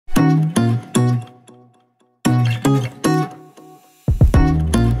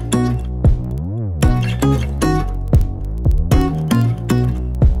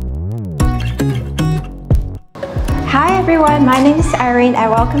is Irene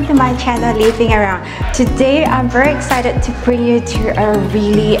and welcome to my channel Living Around. Today I'm very excited to bring you to a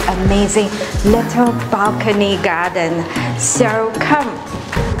really amazing little balcony garden. So come.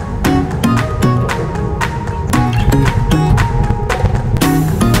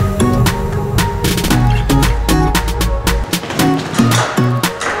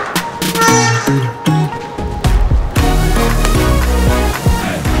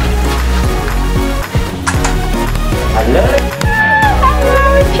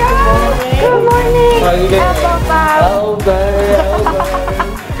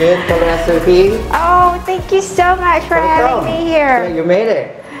 Oh, thank you so much for having me here. Yeah, you made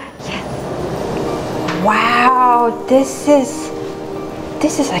it. Yes. Wow, this is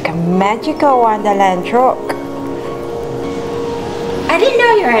like a magical wonderland, Chock. I didn't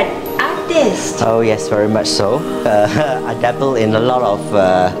know you're an artist. Oh yes, very much so. I dabble in a lot of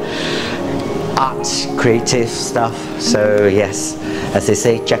art, creative stuff. So yes, as they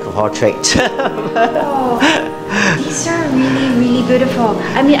say, jack of all trades. Oh, these are really beautiful.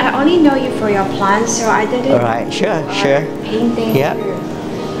 I mean, I only know you for your plants, so I didn't. Alright, sure. Painting. Yeah.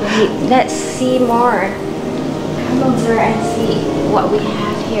 Wait, let's see more. Come over and see what we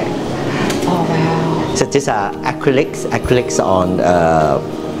have here. Oh wow. So these are acrylics on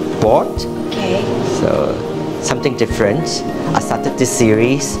board. Okay. So something different. I started this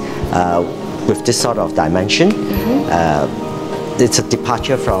series with this sort of dimension. It's a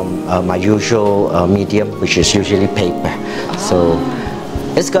departure from my usual medium, which is usually paper. So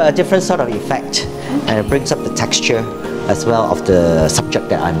it's got a different sort of effect, and it brings up the texture as well of the subject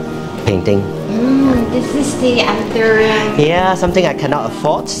that I'm painting. This is the anthurium. Yeah, something I cannot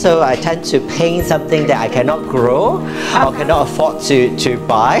afford, so I tend to paint something that I cannot grow or cannot afford to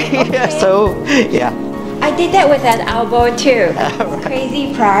buy. Okay. So yeah. I did that with an elbow too. It's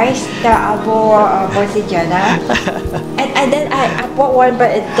crazy price, the elbow Bosijana. and then I bought one, but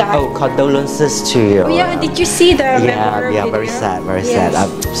it died. Oh, condolences to you. Oh yeah, did you see the Yeah, video? very sad.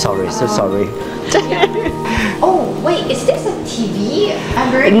 I'm sorry, so sorry. Yeah. Oh wait, is this a TV?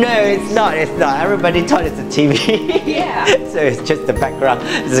 No, it's not. Everybody thought it's a TV. Yeah. So it's just the background.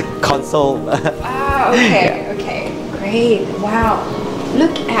 It's a console. Okay, okay, great. Wow.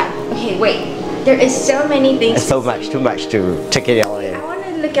 Look at. Okay, wait. There is so many things. So much, too much to take it all in. I want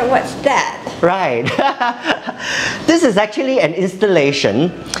to look at what's that. Right. This is actually an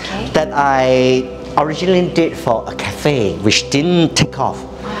installation that I originally did for a cafe, which didn't take off.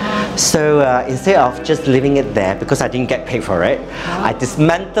 So instead of just leaving it there, because I didn't get paid for it, I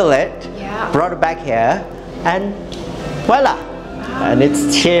dismantled it, brought it back here, and voila! And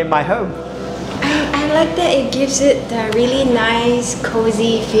it's here in my home. I like that it gives it the really nice,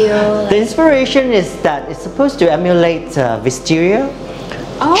 cozy feel. The inspiration is that it's supposed to emulate wisteria,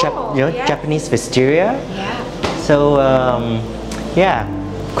 Japanese wisteria. Yeah. So yeah,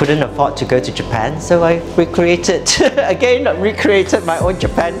 couldn't afford to go to Japan, so I recreated my own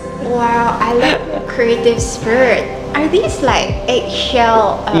Japan. Wow, I love your creative spirit. Are these like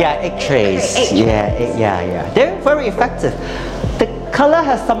eggshell? Yeah, egg trays. Yeah. They're very effective. The color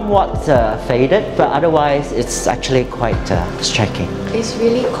has somewhat faded, but otherwise it's actually quite striking. It's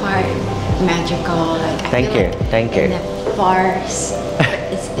really quite magical. Like Thank you. In the forest,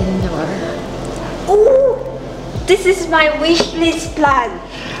 it's indoor. Oh, this is my wish list plant.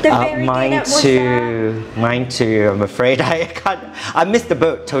 Mine too. I'm afraid I can't. I missed the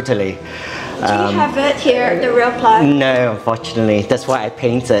boat totally. Do you have it here, the real plant? No, unfortunately. That's why I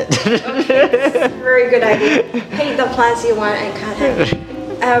painted. Okay, very good idea. Paint the plants you want and can't have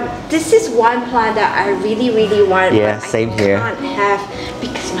it. This is one plant that I really want. Yeah, but same I here. can't have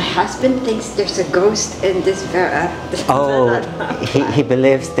because my husband thinks there's a ghost in this. He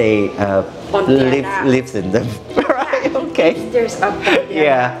believes they lives in them. Right? Okay. There's a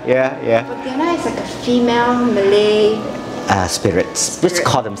Yeah. Bandiana is like a female Malay. Spirits. Let's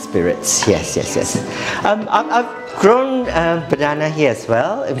call them spirits. Yes. I've grown banana here as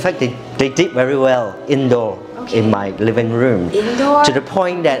well. In fact, they did very well indoor in my living room. Indoor? To the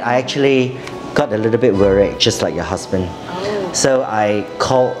point that I actually got a little bit worried, just like your husband. So I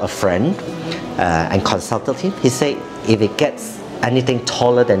called a friend and consulted him. He said if it gets anything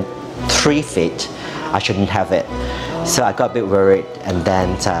taller than 3 feet, I shouldn't have it. So I got a bit worried, and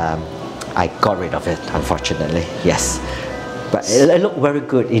then I got rid of it, unfortunately. Yes. But it looked very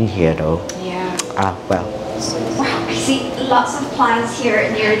good in here though. Yeah. Well. Wow, I see lots of plants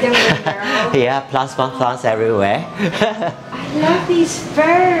here near the window. Yeah, plants everywhere. I love these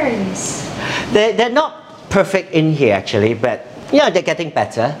ferns. They're not perfect in here actually, but yeah, they're getting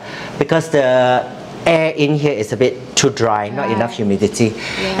better because the air in here is a bit too dry, not enough humidity.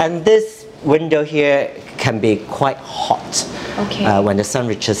 And this window here can be quite hot. Okay. When the sun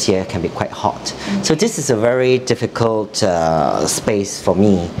reaches here, it can be quite hot. So this is a very difficult space for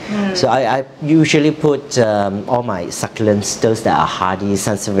me. So I usually put all my succulents, those that are hardy,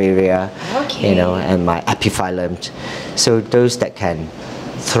 sansevieria, you know, and my epiphyllum. So those that can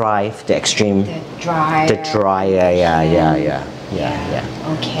thrive the extreme, The dry.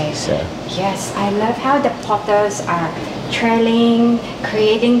 Yeah. Okay. So Yes, I love how the potters are trailing,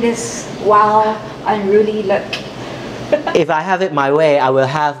 creating this wild, unruly look. if I have it my way, I will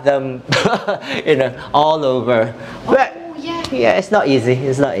have them, you know, all over. But yeah, it's not easy.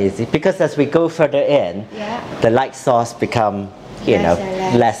 It's not easy because as we go further in, the light source become, you know,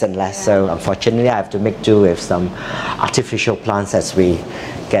 less and less. So unfortunately, I have to make do with some artificial plants as we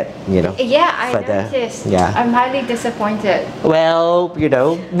get, you know, I further. noticed. Yeah. I'm highly disappointed. Well, you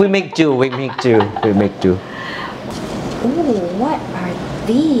know, we make do. We make do. We make do. Ooh, what are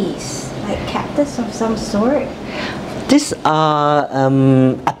these? Like cactus of some sort? These are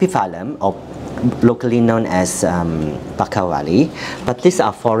epiphyllum, or locally known as bakawali, but these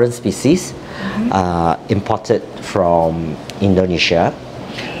are foreign species imported from Indonesia.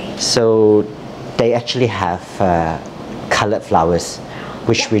 So they actually have colored flowers,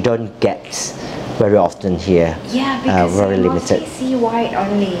 which we don't get very often here. Yeah, because very I limited. mostly see white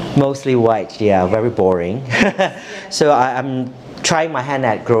only. Mostly white, yeah, very boring. So I'm trying my hand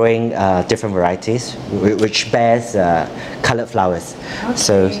at growing different varieties, which bears colored flowers.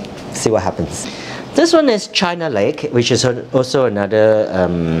 So see what happens. This one is China Lake, which is also another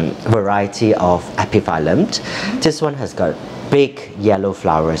variety of epiphyllum. This one has got big yellow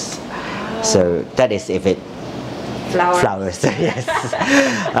flowers. So that is if it flowers. Yes.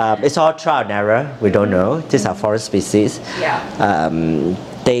 It's all trial and error. We don't know. These are foreign species.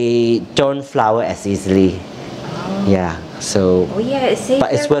 They don't flower as easily. Yeah. So.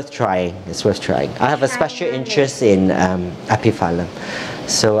 But it's worth trying. It's worth trying. I have a special interest in epiphyllum,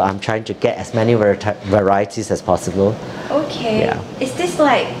 so I'm trying to get as many varieties as possible. Okay. Yeah. Is this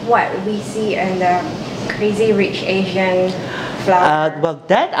like what we see in the Crazy Rich Asian flower? Well,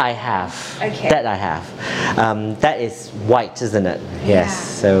 that I have. Okay. That I have. That is white, isn't it? Yes.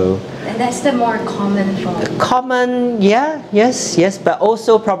 So. And that's the more common form. Common, yeah, yes, but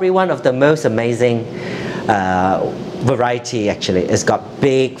also probably one of the most amazing variety. Actually, it's got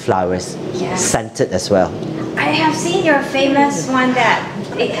big flowers, scented as well. I have seen your famous one that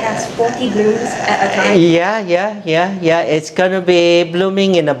it has 40 blooms at a time. Yeah. It's gonna be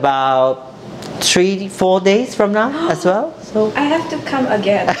blooming in about 3-4 days from now as well. So I have to come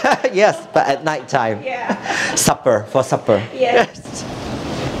again. yes, but at night time. Yeah. Supper, for supper. Yes.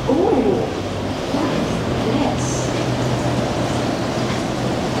 Ooh. Yes.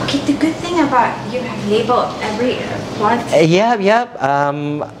 Okay, the good thing about you have labeled every plant.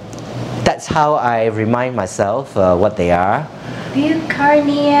 That's how I remind myself what they are.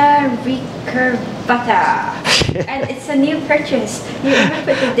 Bucarnia recurvata. And it's a new purchase. You even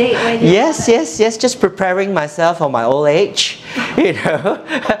put the date when you Yes. Just preparing myself for my old age. You know,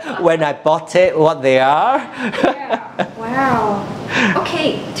 when I bought it, what they are. Yeah. Wow.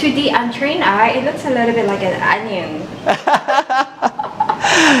 Okay, to the untrained eye, it looks a little bit like an onion.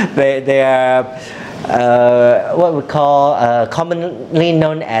 They are what we call commonly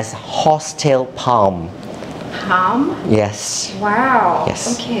known as horsetail palm. Palm? Yes. Wow.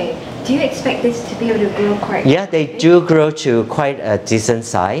 Yes. Okay. Do you expect this to be able to grow quite? Yeah, they do grow to quite a decent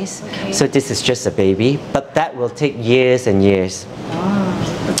size. Okay. So this is just a baby, but that will take years and years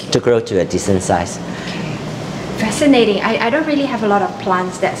to grow to a decent size. Fascinating. I don't really have a lot of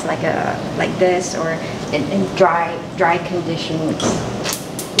plants that's like this or in dry conditions.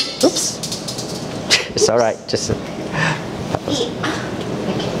 Oops. It's all right. Just.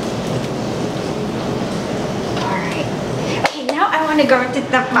 I want to go to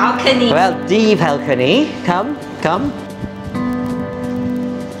the balcony. Well, the balcony. Come.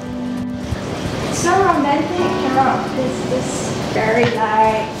 So romantic, Carol. This very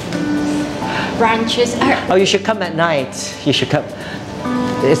light branches. Oh, you should come at night. You should come.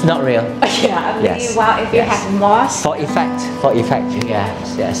 It's not real. Yeah, really. Wow, if you have moss. For effect.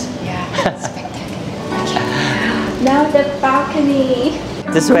 Yes. Yeah, spectacular. Okay. Now the balcony.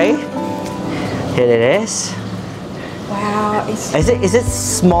 This way. Here it is. Wow, Is it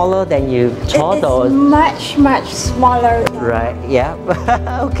smaller than you thought, or much smaller. Right. Yeah.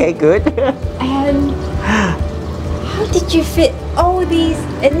 Okay. Good. And how did you fit all these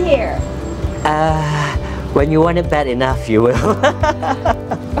in here? When you want it bad enough, you will.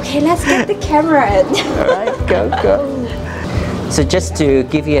 Okay, let's get the camera in. All right. Go. So just to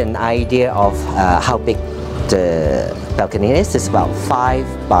give you an idea of how big the balcony is, it's about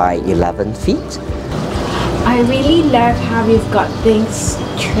 5 by 11 feet. I really love how you've got things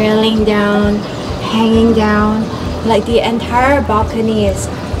trailing down, hanging down, like the entire balcony is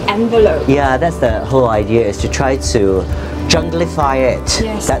enveloped. Yeah, that's the whole idea, is to try to junglify it.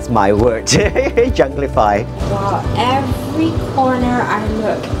 Yes. That's my word. Junglify. Wow, every corner I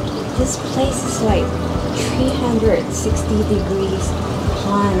look, this place is like 360 degrees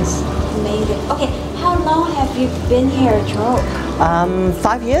plants. Amazing. Okay, how long have you been here, Chock?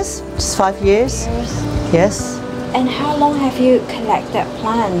 5 years. Just 5 years. Yes. And how long have you collected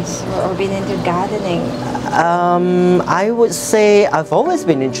plants or been into gardening? I would say I've always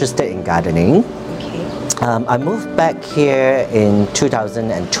been interested in gardening. Okay. I moved back here in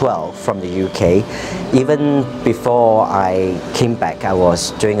 2012 from the UK. Even before I came back, I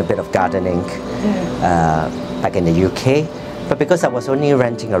was doing a bit of gardening back in the UK. But because I was only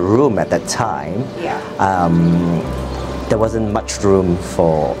renting a room at that time, there wasn't much room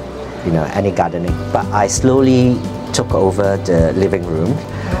for any gardening. But I slowly took over the living room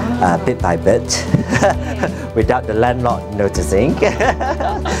bit by bit without the landlord noticing.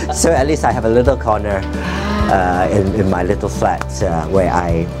 So at least I have a little corner in my little flat where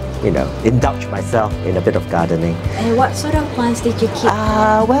I indulge myself in a bit of gardening. And what sort of plants did you keep?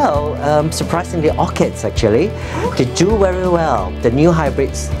 Surprisingly, orchids actually. They do very well. The new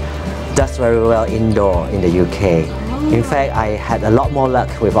hybrids does very well indoor in the UK. In fact, I had a lot more luck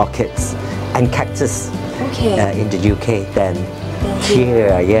with orchids and cactus in the UK than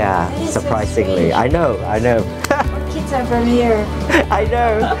here. Yeah, surprisingly. So I know. orchids are from here. I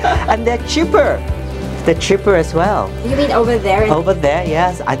know. And they're cheaper. They're cheaper as well. You mean over there? Over there,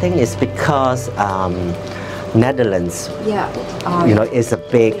 yes. I think it's because Netherlands, is a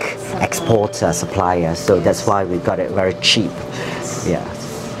big exporter, supplier. So that's why we got it very cheap. Yeah.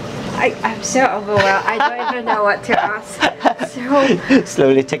 I'm so overwhelmed. I don't even know what to ask. So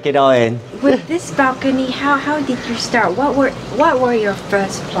slowly take it all in. With this balcony, how did you start? What were your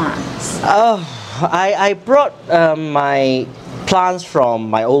first plants? Oh, I brought my plants from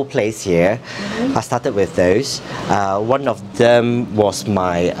my old place here. I started with those. One of them was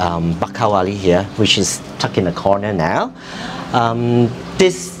my bakawali here, which is tucked in the corner now.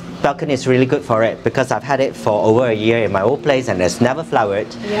 This balcony is really good for it because I've had it for over a year in my old place and it's never flowered.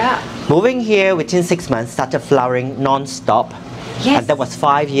 Yeah. Moving here within 6 months, started flowering non-stop. Yes. And that was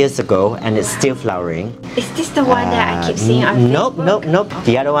 5 years ago and it's still flowering. Is this the one that I keep seeing on Facebook? Nope.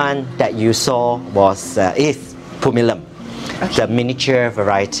 The other one that you saw was is pumilum, the miniature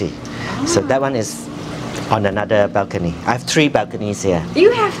variety. So that one is on another balcony. I have 3 balconies here.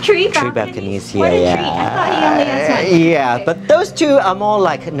 You have 3 balconies? 3 balconies here, What a yeah. treat. I thought you only had 1. Yeah, but those 2 are more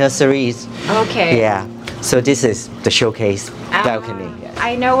like nurseries. Okay. Yeah. So this is the showcase balcony.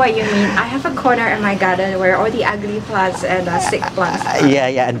 I know what you mean. I have a corner in my garden where all the ugly plants and sick plants are.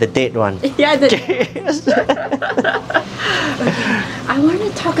 Yeah, and the dead one. Yeah, I want to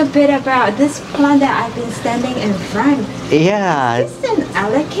talk a bit about this plant that I've been standing in front. Yeah. Is this an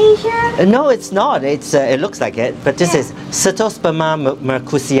alocasia? No, it's not. It looks like it, but this is Cetosperma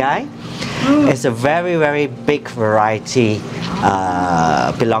mercusii. It's a very, very big variety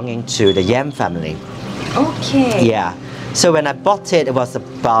belonging to the yam family. Okay. Yeah. So when I bought it, it was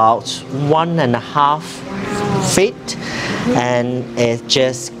about 1.5 feet, and it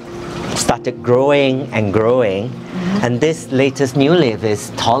just started growing and growing. And this latest new leaf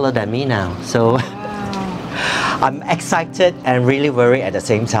is taller than me now. So I'm excited and really worried at the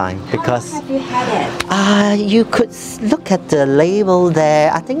same time because. How long have you had it? You could look at the label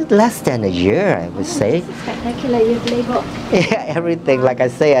there. I think less than a year, I would say. This is spectacular. You've labeled. Yeah, everything. Like I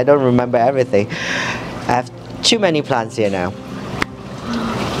say, I don't remember everything. I have too many plants here now.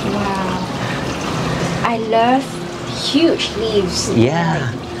 Wow. I love huge leaves.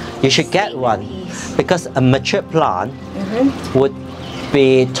 Yeah, you should get one leaves. because a mature plant would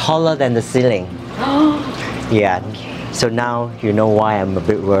be taller than the ceiling. Yeah, so now you know why I'm a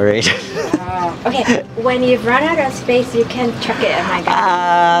bit worried. Okay, when you've run out of space, you can chuck it in my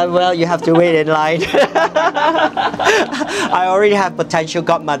garden. Well, you have to wait in line. I already have potential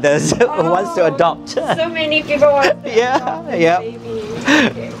godmothers who wants to adopt. So many people want to adopt babies.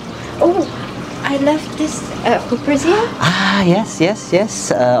 Okay. Oh, I love this Huperzia.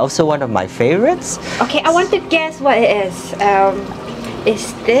 Yes. Also one of my favorites. Okay, I want to guess what it is.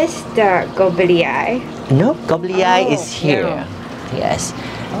 Is this the Gobelii? No, Gobelii is here. No. Yes.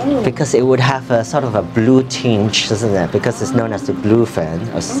 Because it would have a sort of a blue tinge, doesn't it? Because it's known as the blue fern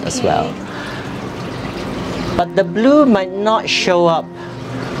as well. But the blue might not show up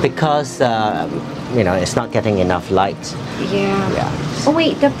because it's not getting enough light. Yeah. Oh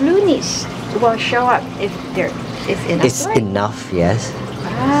wait, the blue will show up if there is enough. It's light. enough, yes.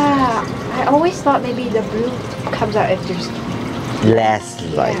 Wow. Ah, I always thought maybe the blue comes out if there's Less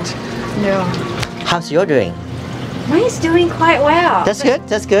light. no. How's your doing? Mine's doing quite well. That's good.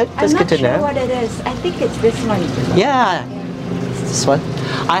 That's good. That's I'm good not to sure know. what it is. I think it's this one. Yeah, this one.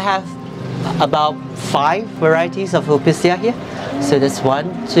 I have about 5 varieties of Opistia here. So that's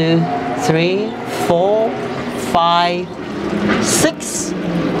 1, 2, 3, 4, 5, 6.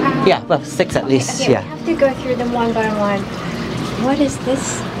 Wow. Yeah, well, 6 at least. Okay, Yeah. we have to go through them one by one. What is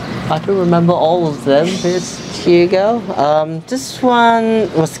this? I don't remember all of them. Here you go. This one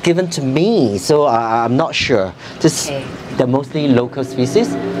was given to me, so I'm not sure. They're mostly local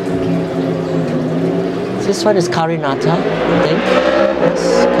species. This one is Carinata, I think. Yes,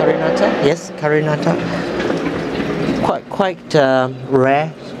 Carinata. Yes, Carinata. Quite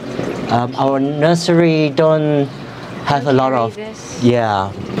rare. Our nursery don't have a lot of. This.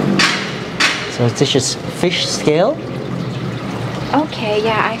 Yeah. So this is fish scale. Okay,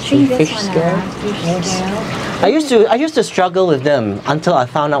 yeah, I see this Fish one. scale. Fish scale. I used to struggle with them until I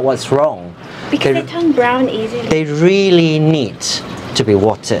found out what's wrong. Because they turn brown easily. They really need to be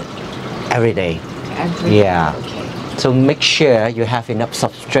watered every day. Yeah. Okay. So make sure you have enough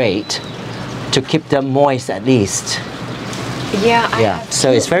substrate to keep them moist at least. Yeah. Yeah.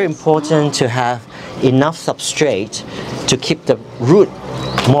 So it's very important to have enough substrate to keep the root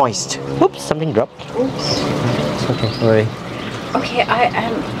moist. Oops, something dropped. Oops. Okay, sorry. Okay, I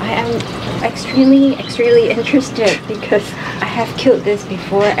am extremely interested because I have killed this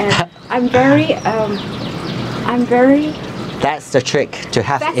before and I'm very That's the trick, to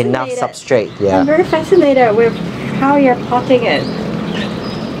have enough substrate. Yeah. I'm very fascinated with how you're potting it.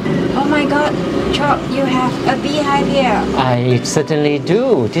 Oh my god, Chock, you have a beehive here. I certainly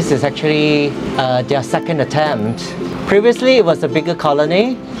do. This is actually their second attempt. Previously it was a bigger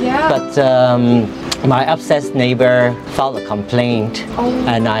colony, Yeah. but my upstairs neighbor filed a complaint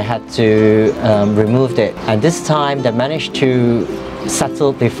and I had to remove it. And this time they managed to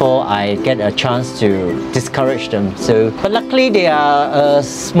settle before I get a chance to discourage them. So, but luckily they are a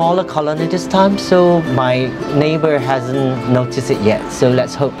smaller colony this time, so my neighbor hasn't noticed it yet. So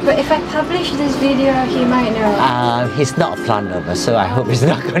let's hope. But if I publish this video, he might know. He's not a plant lover, so I hope he's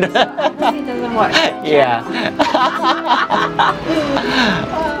not gonna. I hope he doesn't watch. Yeah.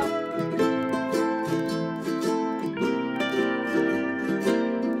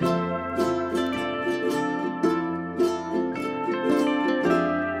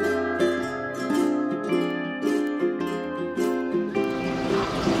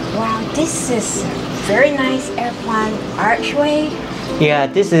 Wow, this is very nice air plant archway. Yeah,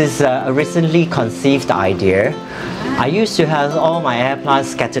 this is a recently conceived idea. I used to have all my air plants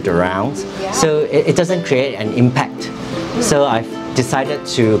scattered around, so it doesn't create an impact. So I've decided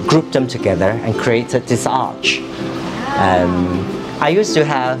to group them together and created this arch. I used to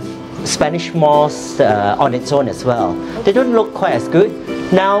have Spanish moss on its own as well. They don't look quite as good.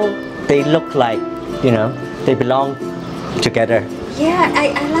 Now they look like, you know, they belong together. Yeah,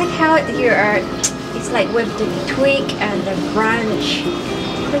 I like how you are, it's like with the twig and the branch.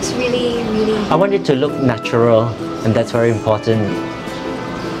 It looks really. I want it to look natural, and that's very important.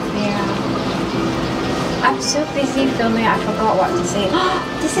 Yeah. I'm so busy filming, I forgot what to say.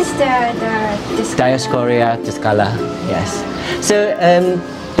 This is the Dioscorea discala, yes. So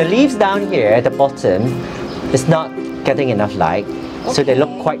the leaves down here at the bottom is not getting enough light, so they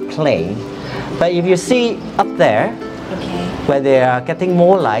look quite plain. But if you see up there, where they are getting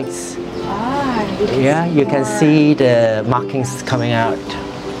more lights, you can see the markings coming out.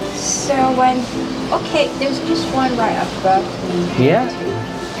 So when, there's just one right above me. Yeah.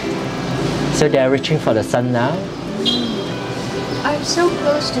 So they are reaching for the sun now. I'm so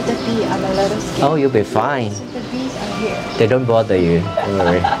close to the bee, I'm a little scared. Oh, you'll be fine. So the bees are here. They don't bother you, don't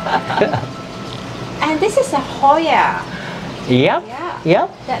worry. And this is a Hoya. Yep. Yep.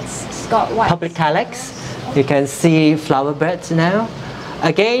 That's got what? Public calyx. You can see flower beds now.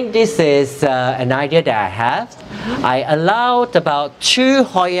 Again, this is an idea that I have. I allowed about 2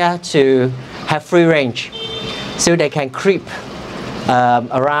 Hoya to have free range, so they can creep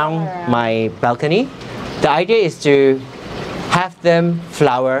around my balcony. The idea is to have them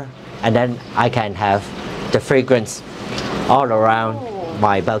flower, and then I can have the fragrance all around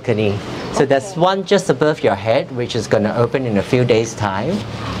my balcony. So there's one just above your head, which is going to open in a few days' time.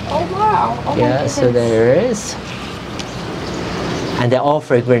 Oh wow! Oh yeah, so there is. And they're all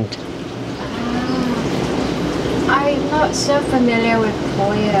fragrant. I'm not so familiar with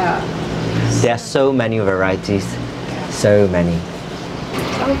Hoya. There are so many varieties. So many.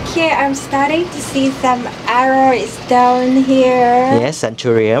 Okay, I'm starting to see some aroids down here. Yes,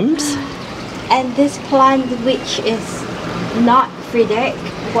 anthuriums. And this plant which is not Friedek.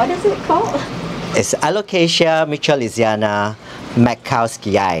 What is it called? It's Alocasia micheliziana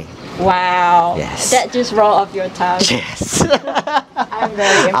Makowskii. Wow. Yes. That just rolled off your tongue. Yes. I'm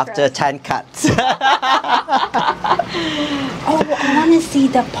very impressed. After 10 cuts. Oh, I want to see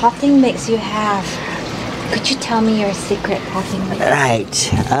the potting mix you have. Could you tell me your secret potting mix?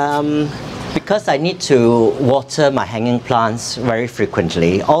 Right. Because I need to water my hanging plants very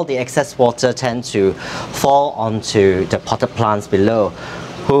frequently, all the excess water tend to fall onto the potted plants below,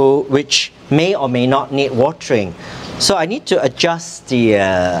 which may or may not need watering. So I need to adjust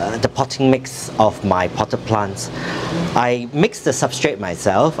the potting mix of my potted plants. I mix the substrate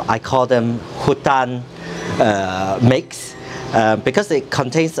myself. I call them hutan mix. Because it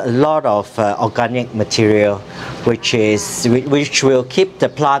contains a lot of organic material, which will keep the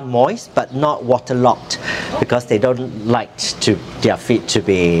plant moist but not waterlogged, because they don't like their feet to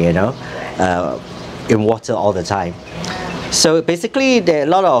be in water all the time. So basically, there are a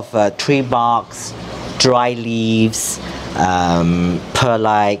lot of tree barks, dry leaves,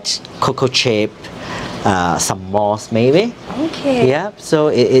 perlite, cocoa chip, some moss maybe. Okay. Yeah. So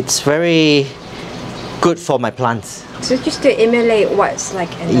it's very good for my plants. So just to emulate what's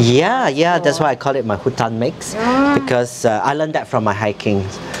like in the Yeah, that's why I call it my hutan mix, because I learned that from my hiking.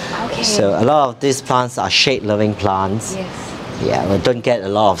 Okay. So a lot of these plants are shade-loving plants. Yes. Yeah, we don't get a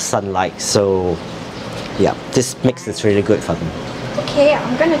lot of sunlight, so yeah, this mix is really good for them. Okay,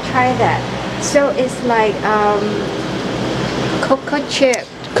 I'm gonna try that. So it's like cocoa chip.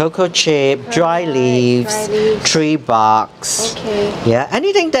 Cocoa chip, dry leaves, tree barks. Okay. Yeah,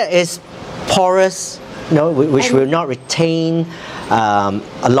 anything that is porous, which will not retain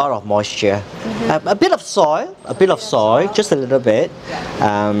a lot of moisture. A bit of soil, just a little bit.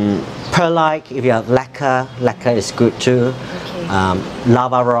 Perlite, if you have lacquer is good too. Okay.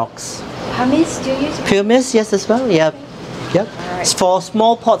 Lava rocks. Pumice, do you use? Pumice, yes, as well. Yep. Alright. For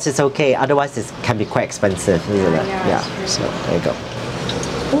small pots, it's okay. Otherwise, it can be quite expensive, isn't it? Yeah. So there you go.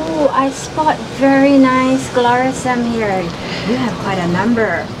 Oh, I spot very nice Glorasem here. You have quite a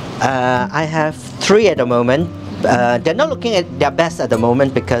number. I have 3 at the moment. They're not looking at their best at the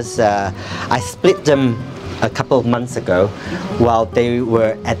moment because I split them a couple of months ago while they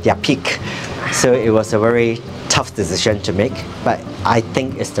were at their peak. So it was a very tough decision to make, but I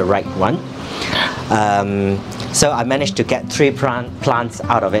think it's the right one. So I managed to get 3 plants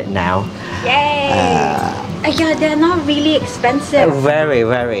out of it now. Yay! Yeah, they're not really expensive. Very,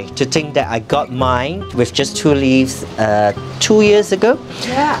 very. To think that I got mine with just 2 leaves 2 years ago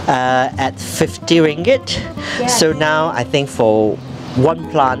at 50 ringgit. Yeah. So now I think for 1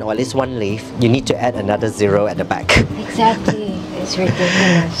 plant or at least 1 leaf, you need to add another 0 at the back. Exactly. It's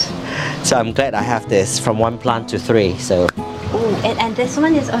ridiculous. So I'm glad I have this from 1 plant to 3. So. Oh, and this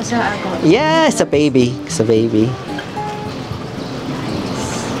one is also a gold. Yeah, it's a baby. It's a baby.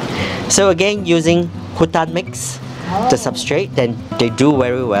 So again, using hutan mix, the substrate, then they do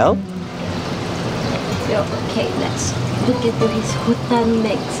very well. So, okay, let's look at this hutan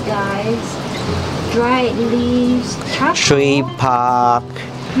mix, guys. Dried leaves, Tree bark.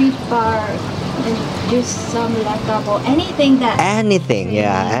 tree bark, and just some lacabo. Anything that. Anything,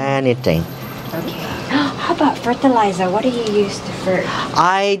 anything. Okay. How about fertilizer? What do you use to fertilize?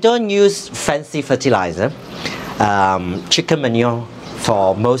 I don't use fancy fertilizer. Chicken manure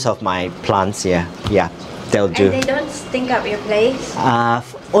for most of my plants here. Yeah, they'll do. And they don't stink up your place?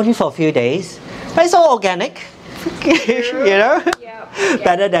 Only for a few days. But it's all organic. You know? Yep.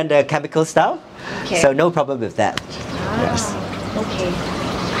 Better than the chemical stuff. Okay. So no problem with that. Yes. Okay.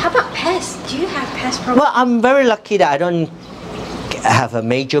 How about pests? Do you have pest problems? Well, I'm very lucky that I don't have a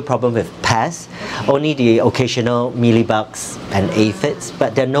major problem with pests. Only the occasional mealybugs and aphids,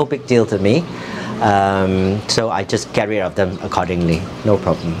 but they're no big deal to me. So I just get rid of them accordingly. No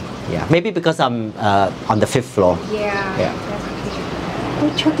problem. Yeah. Maybe because I'm on the 5th floor. Yeah.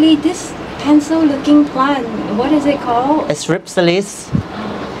 Oh, Chock Lee, this pencil-looking plant, what is it called? It's Rhipsalis.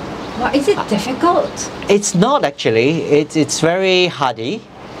 Well, is it difficult? It's not actually. It's very hardy,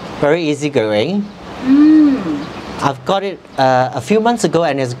 very easygoing. I've got it a few months ago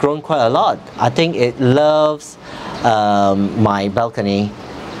and it's grown quite a lot. I think it loves my balcony.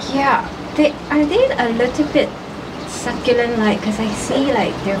 Yeah. Are they a little bit succulent-like? Because I see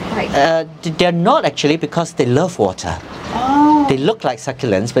like they're quite... They're not actually, because they love water. Oh. They look like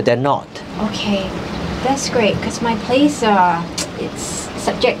succulents, but they're not. Okay. That's great, because my place, it's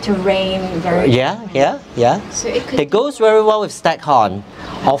subject to rain very... Yeah. So it could... It goes very well with staghorn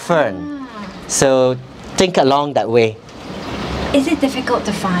or fern. So think along that way. Is it difficult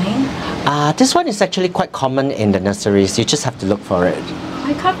to find? This one is actually quite common in the nurseries. You just have to look for it.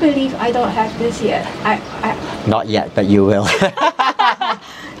 I can't believe I don't have this yet. Not yet, but you will.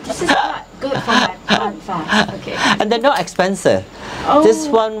 This is not good for my plant farm. Okay. And they're not expensive. Oh. This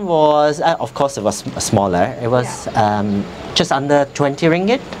one was, of course, it was smaller. It was just under 20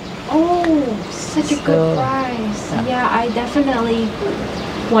 ringgit. Oh, such a good price. Yeah, I definitely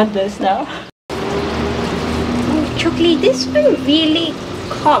want this now. Oh, Chock Lee, this one really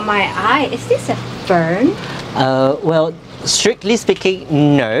caught my eye. Is this a fern? Well, strictly speaking,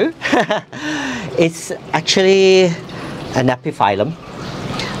 no. It's actually an epiphyllum.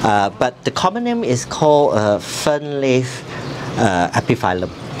 But the common name is called fern leaf epiphyllum.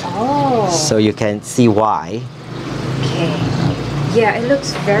 Oh. So you can see why. Okay. Yeah, it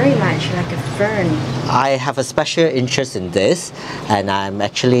looks very much like a fern. I have a special interest in this, and I'm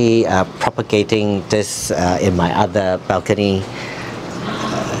actually propagating this in my other balcony.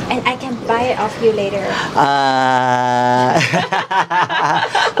 And I can buy it off you later.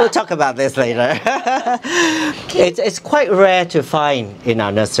 We'll talk about this later. It's quite rare to find in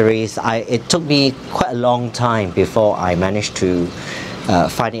our nurseries. It took me quite a long time before I managed to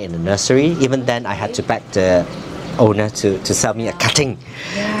find it in the nursery. Even then, I had to beg the owner to sell me a cutting.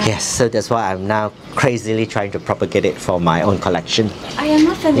 Yeah. Yes, so that's why I'm now crazily trying to propagate it for my own collection. I am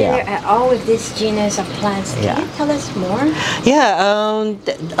not familiar at all with this genus of plants. Can you tell us more? Yeah,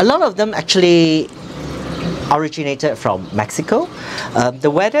 a lot of them actually originated from Mexico. The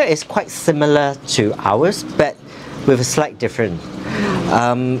weather is quite similar to ours, but with a slight difference.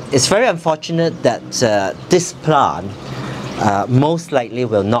 It's very unfortunate that this plant most likely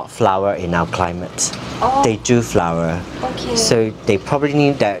will not flower in our climate. Oh. They do flower. Okay. So they probably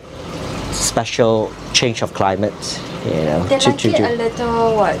need that special change of climate, you know, They like it a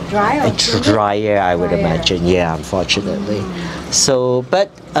little, what, dry or drier, I would imagine. Yeah, unfortunately. So, but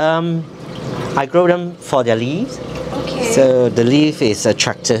I grow them for their leaves. Okay. So the leaf is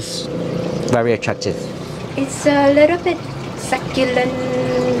attractive, very attractive. It's a little bit succulent.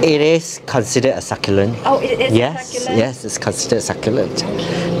 It is considered a succulent. Oh, it is yes, a succulent? Yes, it's considered succulent.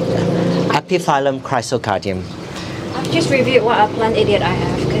 Epiphyllum chrysocardium. I've just reviewed what a plant idiot I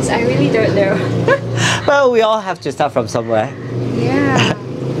have, because I really don't know. Well, we all have to start from somewhere. Yeah.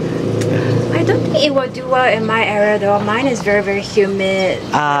 I don't think it will do well in my area though. Mine is very, very humid.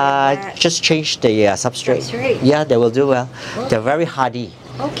 Just change the substrate. Substrate? Yeah, they will do well. They're very hardy.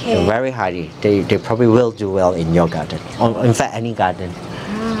 Okay. They're very hardy. They probably will do well in your garden, or in fact any garden.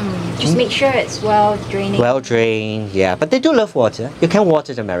 Just make sure it's well draining. Well drained, yeah. But they do love water. You can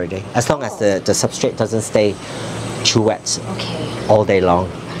water them every day, as long as the substrate doesn't stay too wet all day long,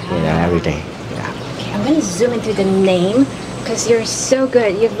 you know, every day. Yeah. Okay, I'm going to zoom into the name, because you're so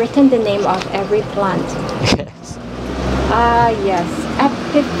good. You've written the name of every plant. Yes. Yes.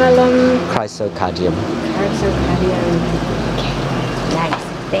 Epiphyllum Chrysocardium. chrysocardium. Okay. Nice.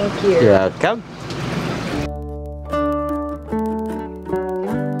 Thank you. You're welcome.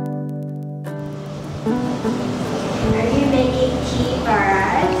 Are you making tea for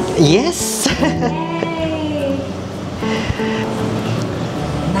us? Yes. Yay!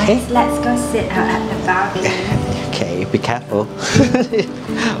 Nice. Let's go sit out at the balcony. Okay, be careful.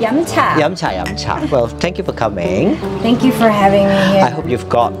 Yum cha. Yum cha, yum cha. Well, thank you for coming. Thank you for having me here. I hope you've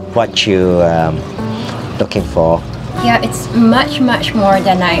got what you're looking for. Yeah, it's much, much more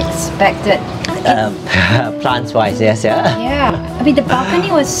than I expected. Plants-wise, yes, yeah. Yeah, I mean the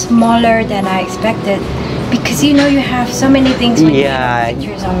balcony was smaller than I expected, because you know you have so many things when you have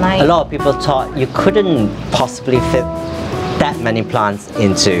pictures online. A lot of people thought you couldn't possibly fit that many plants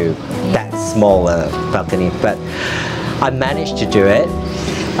into that small balcony, but I managed to do it.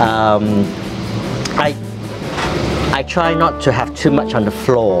 I try not to have too much on the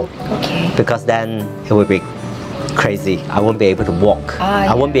floor, because then it would be crazy. I won't be able to walk.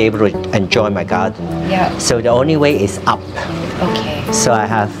 I won't be able to enjoy my garden. Yeah. So the only way is up. Okay. So I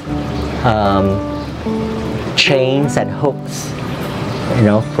have chains and hooks, you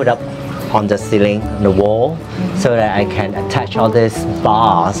know, put up on the ceiling, on the wall, so that I can attach all these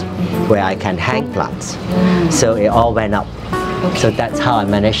bars where I can hang plants. So it all went up. So that's how I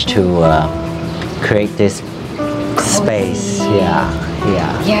managed to create this space.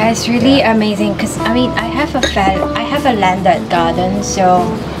 Yeah, it's really amazing, because I mean I have a landed garden, so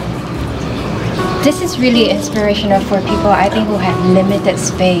this is really inspirational for people I think who have limited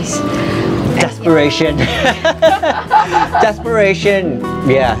space. Desperation. Desperation.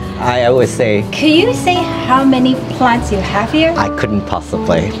 Yeah, I would say. Could you say how many plants you have here? I couldn't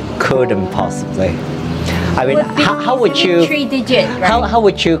possibly. I mean, how would you? 3-digit, right? How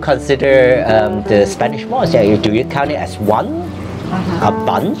would you consider the Spanish moss? Yeah, do you count it as one, a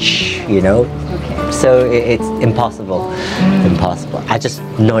bunch? You know? Okay. So it's impossible. Impossible. I just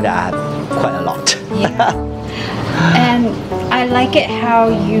know that I have quite a lot. Yeah. And I like it how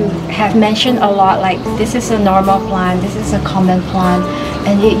you have mentioned a lot, like this is a normal plant, this is a common plant,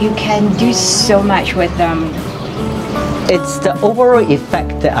 and yet you can do so much with them. It's the overall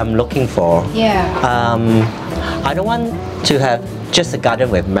effect that I'm looking for. Yeah. I don't want to have just a garden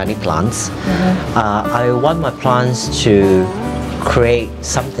with many plants. I want my plants to create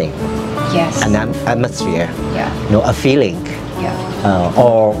something. Yes. An atmosphere. Yeah. You know, a feeling. Yeah.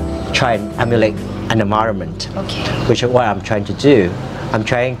 Or try and emulate an environment. Okay. Which is what I'm trying to do. I'm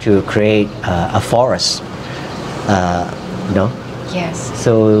trying to create a forest. You know. Yes.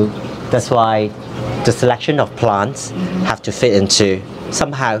 So that's why the selection of plants have to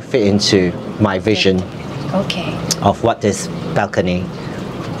somehow fit into my vision. Okay. Of what this balcony,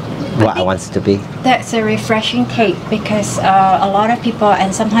 what I want it to be. That's a refreshing take, because a lot of people,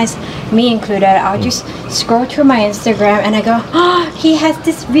 and sometimes me included, I'll just scroll through my Instagram and I go, oh, he has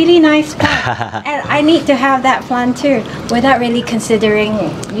this really nice plant and I need to have that plant too, without really considering,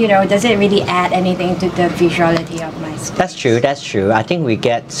 you know, does it really add anything to the visuality of my space? That's true, that's true. I think we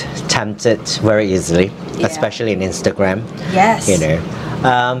get tempted very easily, especially in Instagram. Yes. You know.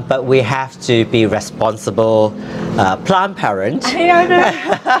 But we have to be responsible plant parent. I don't know.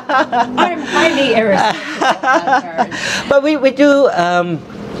 I'm highly irresponsible plant parent. But we do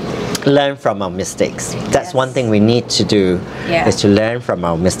learn from our mistakes. That's one thing we need to do, is to learn from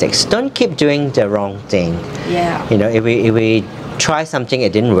our mistakes. Don't keep doing the wrong thing. Yeah. You know, if we try something,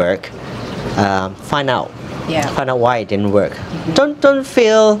 it didn't work, find out. Yeah. Find out why it didn't work. Don't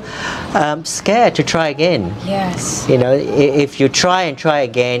feel scared to try again. Yes. You know, if you try and try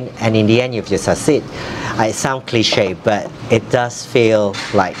again, and in the end, if you succeed, it sounds cliche, but it does feel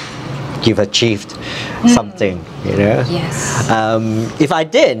like you've achieved something. You know. Yes. If I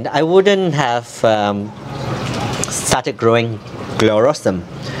didn't, I wouldn't have started growing glorosum.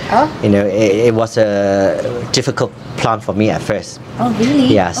 Oh. You know, it was a difficult plant for me at first. Oh, really?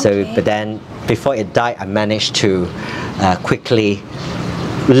 Yeah. So, Okay. but then before it died, I managed to quickly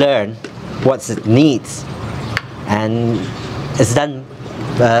learn what it needs, and it's done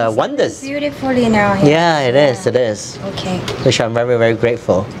wonders. Beautifully now. Yeah, it is. It is. Okay. Which I'm very, very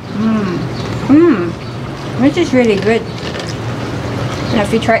grateful. Which is really good.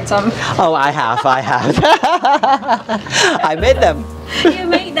 Have you tried some? Oh, I have. I have. I made them. You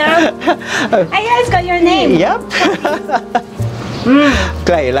made them? It's got your name. Yep.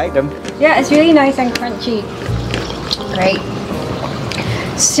 Glad you like them. Yeah, it's really nice and crunchy. Great.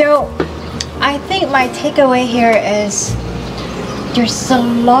 So, I think my takeaway here is there's a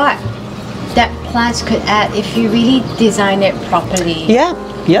lot that plants could add if you really design it properly. Yeah.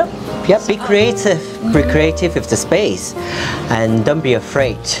 Yep. Yep. Be creative. Be creative with the space, and don't be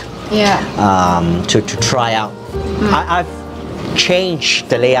afraid. Yeah. To try out. I've changed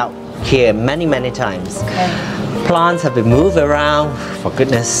the layout here many times. Okay. Plants have been moved around for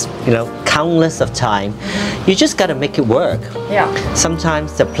goodness, you know, countless of time. You just gotta make it work. Yeah.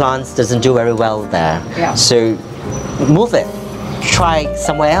 Sometimes the plants doesn't do very well there. Yeah. So move it. Try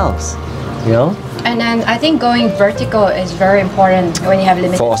somewhere else. You know? And then I think going vertical is very important when you have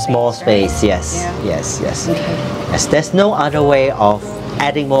limited For a small space, space, yes. Yeah. Yes. Okay. Yes. There's no other way of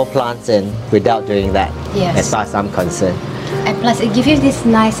adding more plants in without doing that. Yes. As far as I'm concerned. And plus it gives you this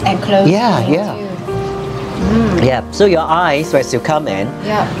nice enclosed Yeah, feel yeah. too. Yeah. So your eyes, as you come in,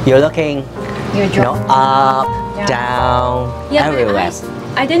 you're looking, You're you know, up, Yeah. down, Yeah, my everywhere. eyes,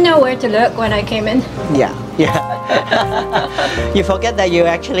 I didn't know where to look when I came in. Yeah. You forget that you're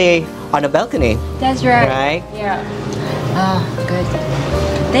actually on a balcony. That's right. Right? Yeah. Ah, good.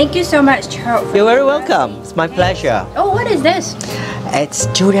 Thank you so much, Chock. You're very welcome. It's my pleasure. Oh, what is this? It's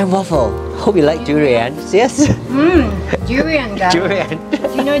durian waffle. Hope you like durian. Yes. Durian, guys. Durian. Do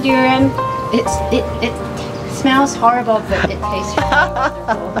you know durian? It smells horrible, but it tastes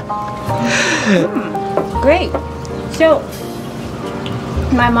wonderful. Great. So,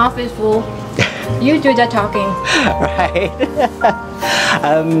 my mouth is full. You do the talking. Right.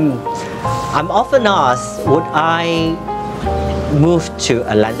 I'm often asked, would I move to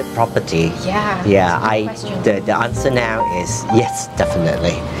a landed property? Yeah. Yeah. Question. The answer now is yes,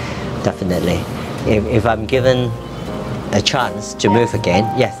 definitely. Definitely. If I'm given a chance to move again,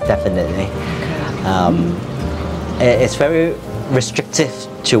 yes, definitely. It's very restrictive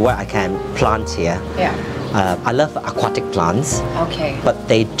to what I can plant here. Yeah. I love aquatic plants, Okay. but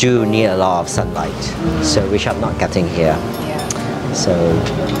they do need a lot of sunlight, so which I'm not getting here. Yeah. So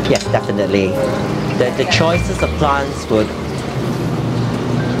yes, definitely. The choices of plants would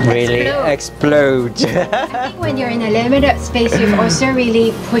really explode. I think when you're in a limited space, you've also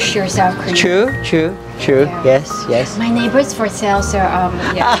really pushed yourself creatively. True. Yeah. Yes. My neighbor's for sale, so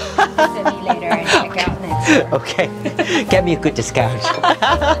yeah, visit me later and check out next year. Okay, get me a good discount.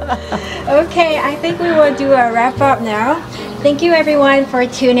 Okay, I think we will do a wrap up now. Thank you everyone for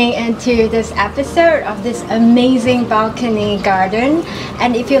tuning into this episode of this amazing balcony garden.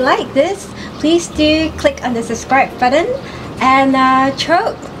 And if you like this, please do click on the subscribe button. And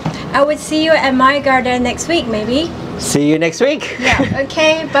Chock, I would see you at my garden next week maybe. See you next week. Yeah,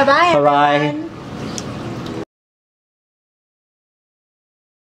 okay, bye-bye Bye-bye. everyone.